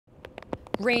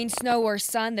Rain, snow, or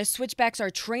sun, the Switchbacks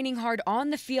are training hard on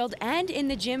the field and in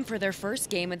the gym for their first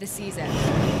game of the season.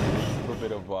 A little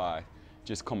bit of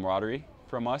just camaraderie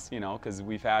from us, because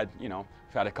we've had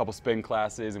a couple spin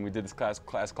classes, and we did this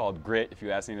class called Grit. If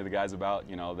you ask any of the guys about,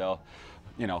 they'll,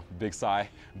 big sigh.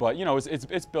 But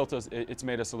it's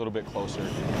made us a little bit closer.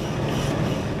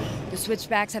 The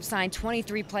Switchbacks have signed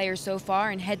 23 players so far,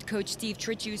 and head coach Steve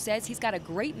Trichu says he's got a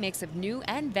great mix of new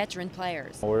and veteran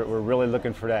players. We're really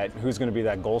looking for that. Who's going to be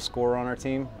that goal scorer on our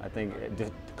team? I think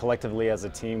collectively as a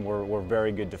team, we're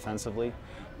very good defensively.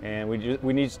 And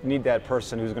we need that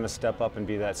person who's going to step up and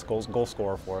be that goal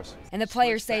scorer for us. And the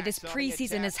players say this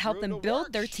preseason has helped them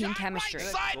build their team chemistry.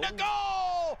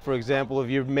 For example, if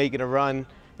you're making a run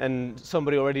and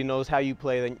somebody already knows how you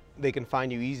play, then they can find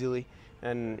you easily.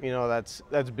 And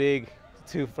that's big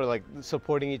too, for like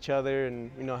supporting each other and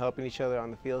helping each other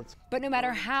on the field. But no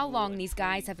matter how long these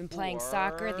guys have been playing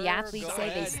soccer, the athletes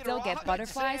say they still get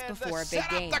butterflies before a big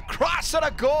game. The cross and a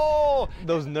goal!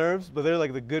 Those nerves, but they're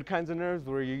like the good kinds of nerves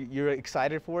where you're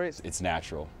excited for it. It's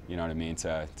natural, you know what I mean,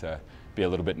 to be a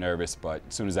little bit nervous, but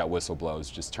as soon as that whistle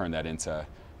blows, just turn that into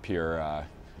pure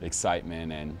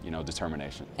excitement and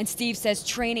determination. And Steve says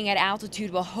training at altitude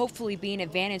will hopefully be an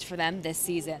advantage for them this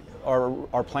season.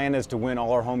 Our plan is to win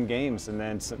all our home games and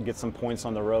then get some points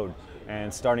on the road.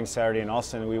 And starting Saturday in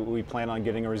Austin, we plan on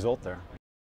getting a result there.